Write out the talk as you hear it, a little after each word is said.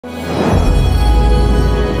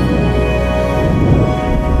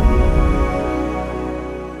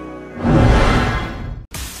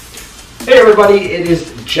Hey everybody, it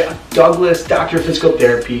is Jeff Douglas, Doctor of Physical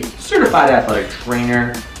Therapy, Certified Athletic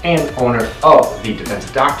Trainer, and owner of The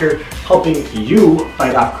Defensive Doctor, helping you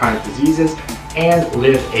fight off chronic diseases and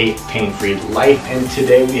live a pain-free life. And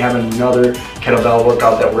today we have another kettlebell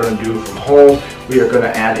workout that we're going to do from home. We are going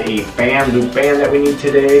to add a loop band that we need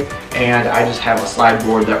today, and I just have a slide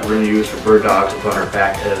board that we're going to use for bird dogs to put on our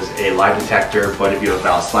back as a lie detector. But if you have a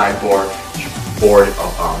valid slide board,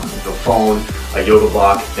 the phone, a yoga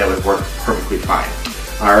block, that would work perfectly fine.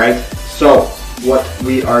 Alright, so what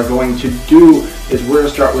we are going to do is we're going to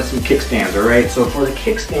start with some kickstands, alright? So for the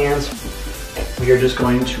kickstands, we are just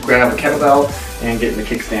going to grab a kettlebell and get in the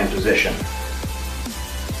kickstand position.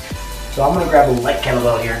 So I'm going to grab a light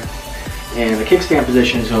kettlebell here, and the kickstand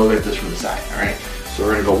position is going to look like this from the side, alright? So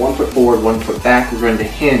we're going to go 1 foot forward, 1 foot back. We're going to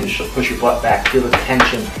hinge, so push your butt back, feel the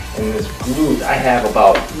tension in this glute. I have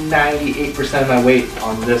about 98% of my weight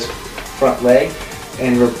on this front leg,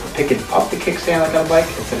 and we're picking up the kickstand like on a bike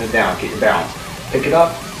and set it down, get your balance. Pick it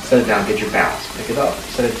up, set it down, get your balance. Pick it up,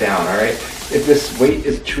 set it down, alright? If this weight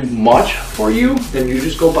is too much for you, then you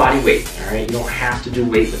just go body weight, alright? You don't have to do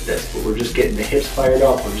weight with this, but we're just getting the hips fired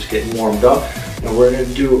up, we're just getting warmed up, and we're going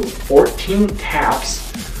to do 14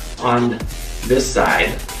 taps on this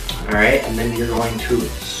side, alright? And then you're going to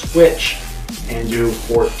switch and do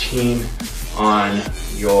 14 on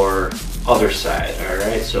your other side,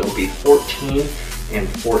 alright? So it'll be 14 and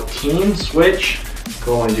 14, switch,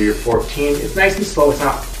 go into your 14. It's nice and slow, it's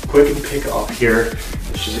not quick and pick up here.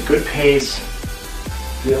 It's just a good pace.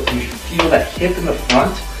 You should feel that hip in the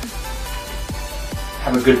front,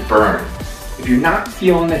 have a good burn. If you're not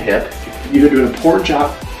feeling the hip, you're either doing a poor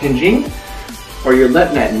job hinging, or you're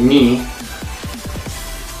letting that knee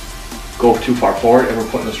go too far forward, and we're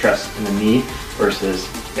putting the stress in the knee versus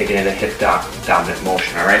making it a hip dominant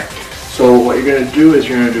motion, alright? So what you're going to do is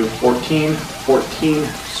you're going to do 14, 14,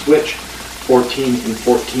 switch, 14 and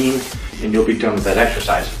 14, and you'll be done with that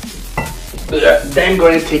exercise. Then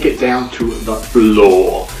going to take it down to the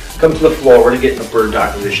floor. Come to the floor, we're going to get in a bird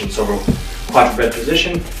dog position. So we're quadruped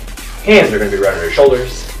position, hands are going to be right on your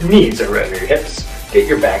shoulders, knees are right on your hips. Get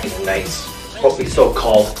your back in a nice, what we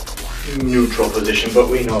so-called neutral position, but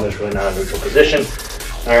we know there's really not a neutral position.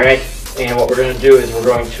 Alright, and what we're going to do is we're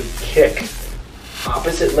going to kick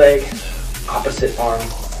opposite leg, opposite arm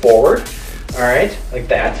forward, alright, like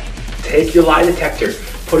that. Take your lie detector,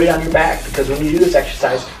 put it on your back, because when you do this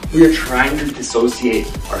exercise, we are trying to dissociate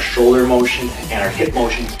our shoulder motion and our hip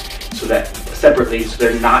motion so that separately, so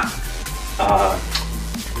they're not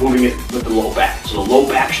moving it with the low back. So the low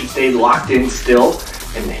back should stay locked in still,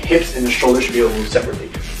 and the hips and the shoulders should be able to move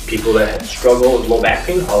separately. People that struggle with low back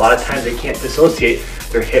pain, a lot of times they can't dissociate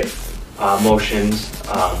their hip motions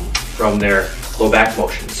from their low back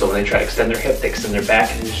motion. So when they try to extend their hip, they extend their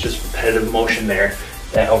back, and it's just repetitive motion there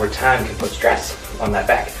that over time can put stress on that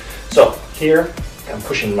back. So here, I'm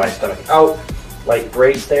pushing my stomach out, light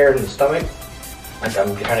brace there in the stomach, like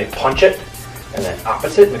I'm trying to punch it, and then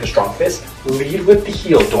opposite, make a strong fist. Lead with the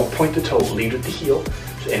heel, don't point the toe, lead with the heel,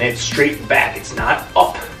 and it's straight back, it's not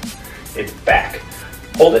up, it's back.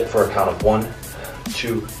 Hold it for a count of 1,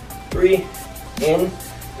 2, 3, in,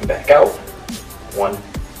 and back out, 1,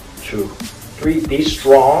 2, 3. Be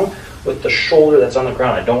strong with the shoulder that's on the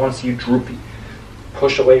ground. I don't want to see you droopy.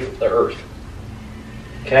 Push away from the earth.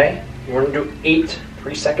 Okay? We're going to do 8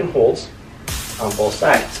 3-second holds on both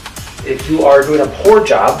sides. If you are doing a poor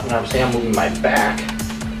job, and I'm saying I'm moving my back,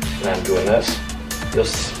 and I'm doing this, you'll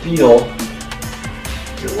feel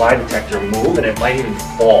your lie detector move, and it might even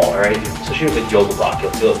fall, alright? Especially with a yoga block,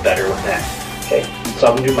 you'll feel it better with that. Okay? So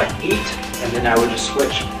I'm going to do my 8, and then I would just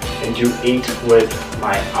switch and do 8 with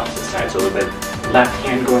my opposite side. So with my left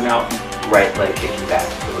hand going out, right leg kicking back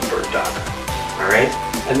for the bird dog. Alright?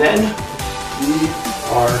 And then we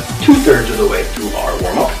are 2/3 of the way through our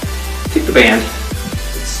warm-up. Take the band,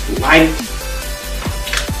 slide it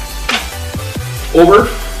over,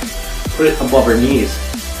 put it above our knees.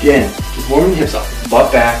 Again, just warming the hips up,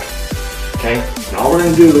 butt back. Okay? And all we're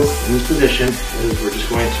going to do in this position is we're just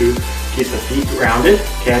going to get the feet grounded.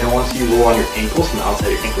 Okay, I don't want to see you roll on your ankles and the outside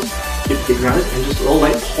of your ankles. Get the feet grounded and just little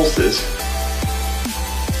light pulses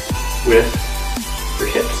with your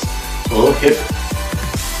hips. A little hip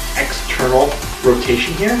external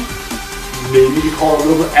rotation here. Maybe you call it a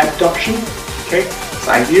little bit abduction. Okay,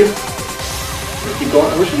 side view. We'll keep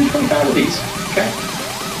going. We're going to do 25 of these. Okay,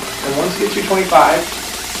 and once you get to 25,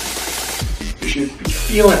 you should be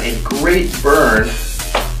feeling a great burn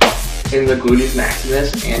in the gluteus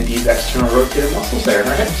maximus and these external rotator muscles there in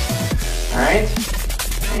our hips. Alright?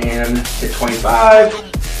 And hit 25,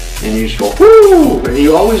 and you just go, whoo! And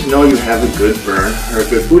you always know you have a good burn or a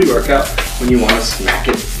good booty workout when you want to smack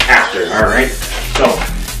it after, all right? So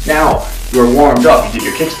now you're warmed up. You did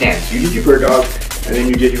your kickstands, you did your bird dog, and then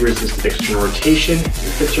you did your resisted external rotation.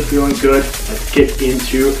 Your hips are feeling good. Let's get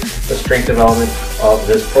into the strength development of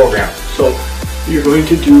this program. So you're going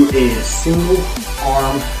to do a single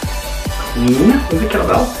arm clean with the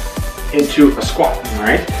kettlebell into a squat, all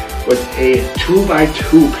right? With a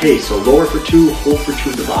 2x2 pace. So lower for 2, hold for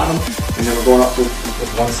 2 at the bottom, and then we're going up with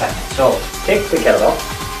 1 second. So take the kettlebell,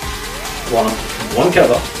 one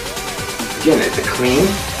kettlebell. Again, it's a clean.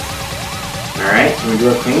 All right, so when we do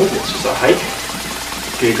our cleans, it's just a hike.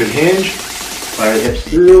 Get a good hinge, fire the hips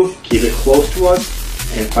through, keep it close to us,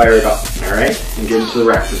 and fire it up, all right? And get into the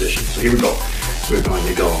rack position. So here we go. We're going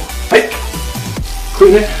to go hike,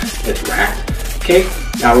 clean it, it's racked. Okay,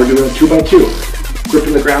 now we're doing a 2x2.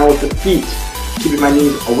 Gripping the ground with the feet, keeping my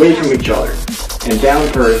knees away from each other. And down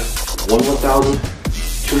for 1 1,000,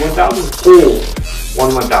 2 1,000, hold,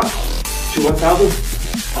 1 1,000, 2 1,000,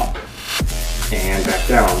 up. And back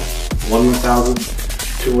down, 1 1,000,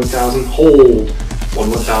 2 1,000, hold, 1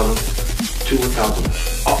 1,000, 2 1,000,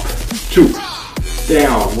 up, 2,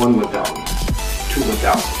 down, 1 1,000, 2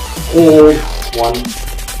 1,000, hold, 1,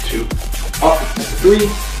 2, up, that's 3,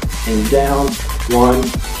 and down, 1,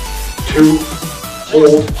 2,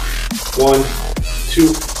 hold, 1,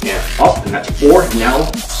 2, and up, and that's 4. Now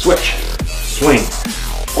switch, swing,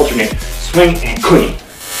 alternate, swing and clean.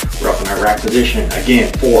 We're up in our rack position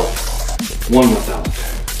again. 4, 1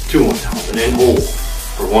 1,000, 2 1,000, and hold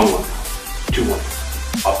for 1 1,000, 2 1,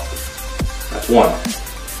 up. That's 1,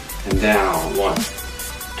 and down, 1,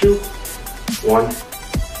 2, 1,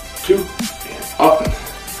 2, and up,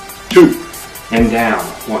 2, and down,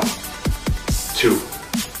 1, 2,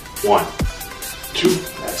 1, 2,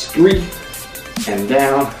 that's 3, and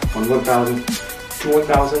down, 1 1,000, 2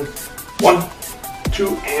 1,000, 1, 2,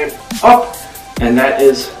 and up, and that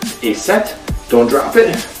is a set. Don't drop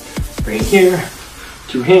it. Bring it here,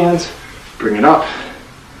 2 hands, bring it up.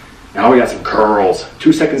 Now we got some curls.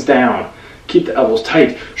 2 seconds down. Keep the elbows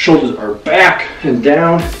tight. Shoulders are back and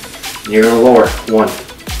down. And you're gonna lower. 1,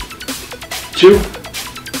 2,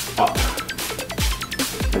 up,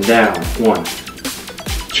 and down. 1,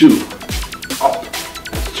 2, up,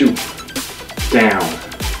 2, down,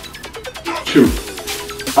 2,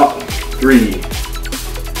 up, 3,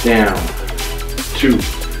 down, 2,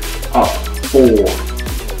 up, 4,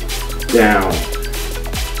 down,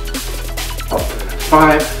 up,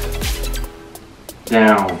 5,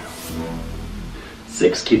 down,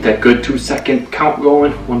 6. Keep that good 2 second count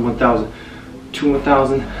going. 1 1,000, 2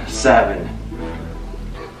 1,000, 7,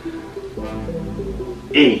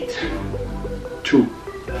 8, 2,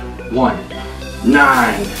 1,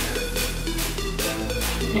 9,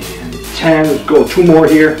 and 10. Let's go 2 more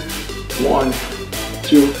here. 1,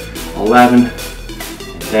 2, 11,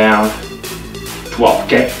 and down, 12.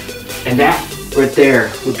 Okay, and that right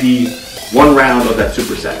there would be 1 round of that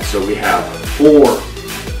superset. So we have 4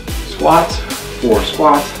 squats,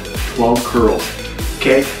 12 curls.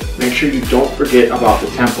 Okay, make sure you don't forget about the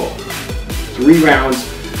tempo. 3 rounds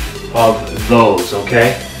of those.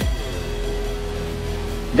 Okay.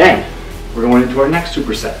 Then we're going into our next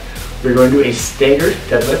superset. We're going to do a staggered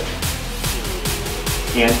deadlift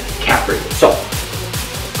and calf raise. So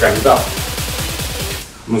grab your belt.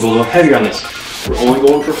 I'm gonna go a little heavier on this. We're only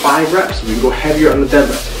going for 5 reps, so we can go heavier on the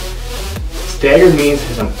deadlift. Staggered means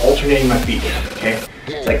is I'm alternating my feet. Okay,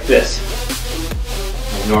 it's like this.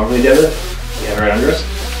 Normally deadlift, we have it right under us.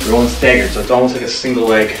 We're going staggered, so it's almost like a single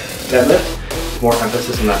leg deadlift. More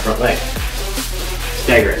emphasis on that front leg.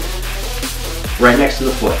 Stagger it. Right next to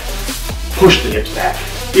the foot. Push the hips back.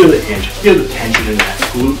 Feel the hinge. Feel the tension in that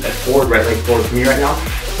glute, that forward, right leg forward for me right now.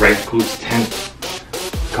 Right glute's tense.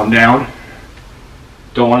 Come down.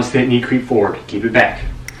 Don't want to stay at knee creep forward. Keep it back.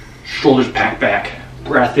 Shoulders pack back.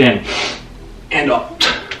 Breath in. And up.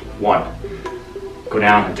 1. Go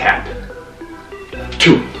down and tap.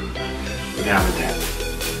 2. Go down and tap.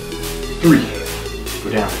 3. Go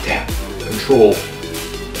down and tap. Control.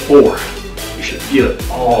 4. You should feel it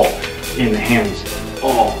all in the hands,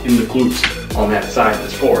 all in the glutes on that side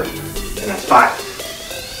that's forward. And that's 5.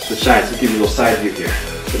 Switch sides. Let's give you a little side view here.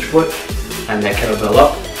 Switch foot. And that kettlebell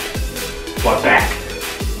up. Butt back.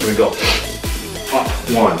 Here we go. Up.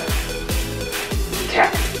 1.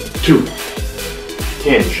 Tap. 2.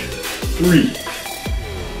 Hinge. 3.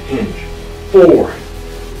 Hinge. 4.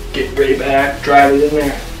 Get right back. Drive it in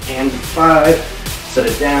there. And 5. Set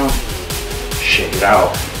it down. Shake it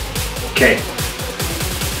out. Okay.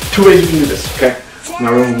 2 ways you can do this, okay?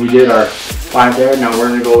 Now when we did our 5 there, now we're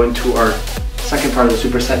gonna go into our second part of the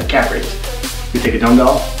superset, calf raise. You take a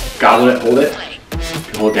dumbbell, gobble it, hold it.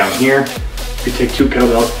 You hold it down here. You take 2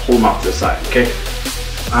 kettlebells, hold them off to the side, okay?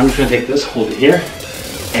 I'm just gonna take this, hold it here,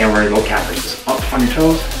 and we're gonna go calf raises. Up on your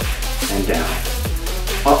toes, and down.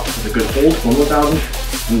 Up with a good hold, one more thousand,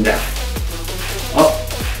 and down. Up,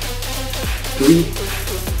 3,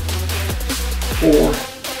 4,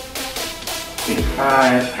 and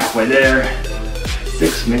 5, halfway there.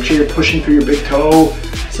 6, make sure you're pushing through your big toe.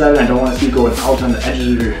 7, I don't want to see you going out on the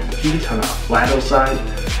edges of your feet on the lateral side.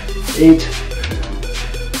 8,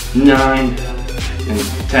 9, and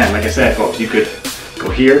 10. Like I said, folks, you could go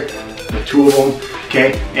here with 2 of them,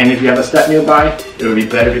 okay? And if you have a step nearby, it would be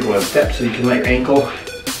better to go a step so you can let your ankle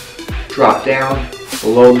drop down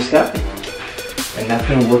below the step. And that's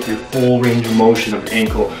going to work your full range of motion of your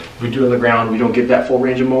ankle. If we do it on the ground, we don't get that full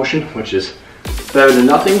range of motion, which is better than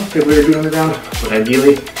nothing if we were doing it on the ground. But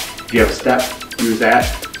ideally, if you have a step, use that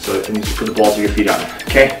so it can put the balls of your feet on it,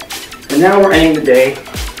 okay? And now we're ending the day.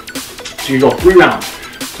 So you go 3 rounds.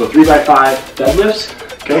 So 3 by 5 deadlifts,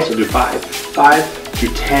 okay? So do 5, 5, do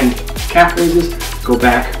 10 calf raises, go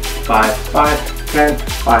back, 5, 5, 10,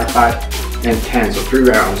 5, 5, and 10. So 3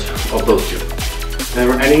 rounds of those 2. Then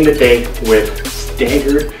we're ending the day with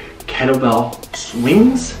staggered kettlebell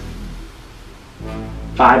swings,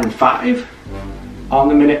 5 and 5, on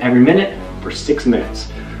the minute, every minute, for 6 minutes.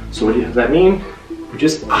 So what does that mean? We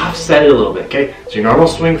just offset it a little bit, okay? So your normal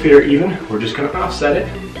swing feet are even, we're just gonna offset it.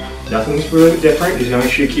 Nothing's really different. You're just gonna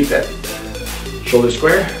make sure you keep that shoulder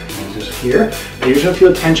square, just here. And you're just gonna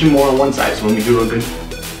feel tension more on one side. So when we do a good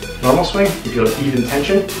normal swing, you feel even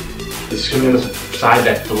tension. This is gonna be on the side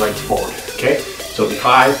that the legs forward, okay? So it'll be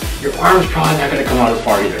 5. Your arm's probably not gonna come out as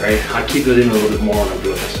far either, right? I keep it in a little bit more when I'm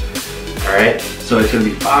doing this. All right, so it's gonna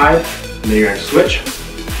be 5, and then you're gonna switch.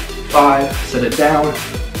 5, set it down,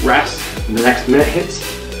 rest, and the next minute hits,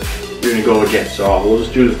 you're gonna go again. So we'll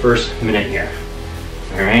just do the first minute here.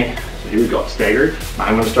 All right, so here we go, staggered.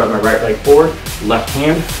 I'm gonna start my right leg forward, left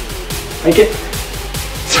hand, like it.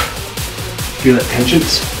 Feel that tension,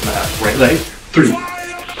 right leg, 3,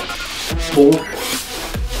 4,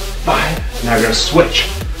 5. Now we're gonna switch,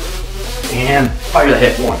 and fire the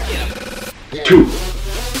hip, 1, 2,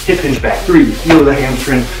 hip hinge back, 3, feel the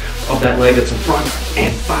hamstring of that leg that's in front,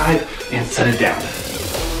 and 5, and set it down.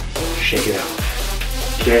 Shake it out,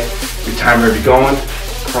 okay? Your timer will be going.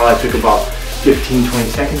 Probably took about 15-20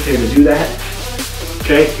 seconds here to do that.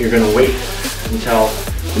 Okay, you're gonna wait until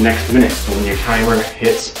the next minute. So when your timer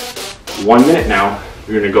hits 1 minute now,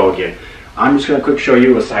 you're gonna go again. I'm just gonna quick show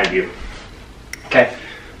you a side view. Okay,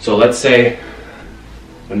 so let's say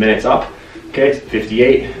the minute's up. Okay,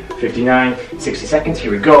 58, 59, 60 seconds.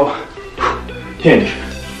 Here we go. Hinge,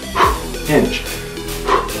 hinge.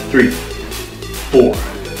 3, 4,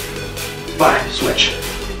 5, switch.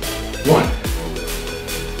 1,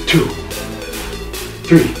 2,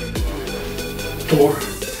 3, 4,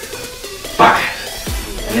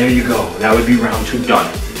 5. And there you go. That would be round 2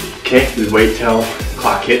 done. Okay, we wait till the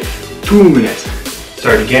clock hit 2 minutes.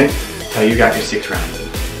 Start again till you got your 6 rounds.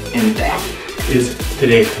 And that is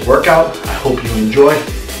today's workout. I hope you enjoy.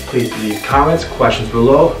 Please leave comments, questions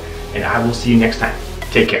below, and I will see you next time.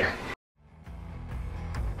 Take care.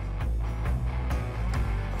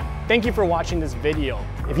 Thank you for watching this video.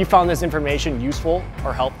 If you found this information useful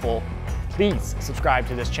or helpful, please subscribe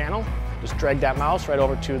to this channel. Just drag that mouse right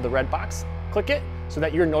over to the red box, click it so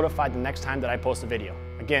that you're notified the next time that I post a video.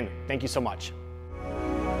 Again, thank you so much.